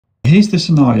here's the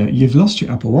scenario. You've lost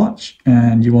your Apple Watch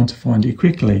and you want to find it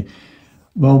quickly.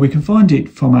 Well, we can find it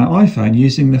from our iPhone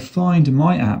using the Find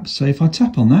My app. So if I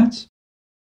tap on that,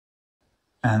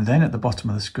 and then at the bottom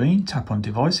of the screen, tap on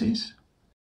Devices.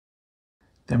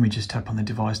 Then we just tap on the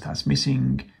device that's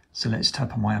missing. So let's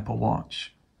tap on my Apple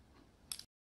Watch.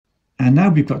 And now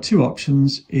we've got two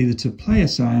options, either to play a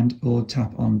sound or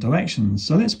tap on directions.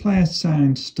 So let's play a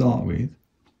sound to start with.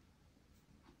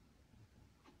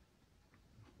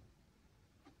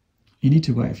 You need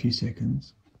to wait a few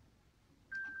seconds.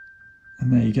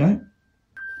 And there you go.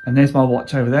 And there's my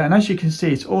watch over there. And as you can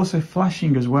see, it's also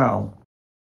flashing as well.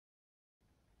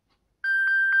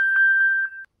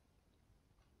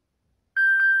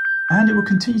 And it will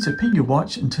continue to ping your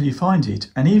watch until you find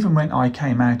it. And even when I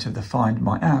came out of the Find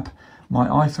My app, my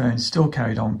iPhone still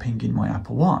carried on pinging my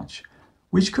Apple Watch,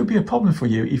 which could be a problem for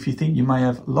you if you think you may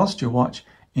have lost your watch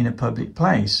in a public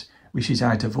place, which is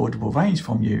out of audible range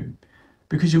from you,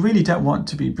 because you really don't want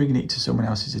to be bringing it to someone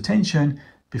else's attention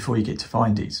before you get to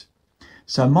find it.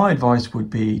 So my advice would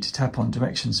be to tap on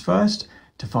directions first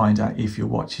to find out if your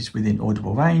watch is within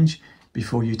audible range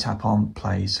before you tap on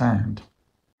play sound.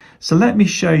 So let me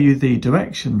show you the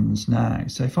directions now.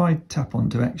 So if I tap on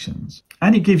directions,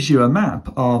 and it gives you a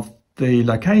map of the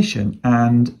location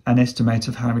and an estimate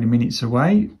of how many minutes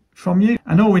away from you.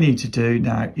 And all we need to do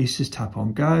now is just tap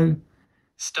on go.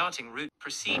 Starting route,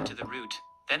 proceed to the route,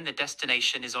 then the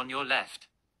destination is on your left.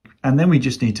 And then we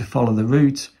just need to follow the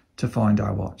route to find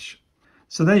our watch.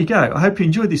 So there you go. I hope you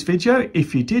enjoyed this video.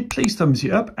 If you did, please thumbs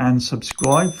it up and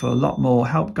subscribe for a lot more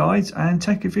help guides and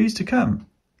tech reviews to come.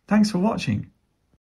 Thanks for watching.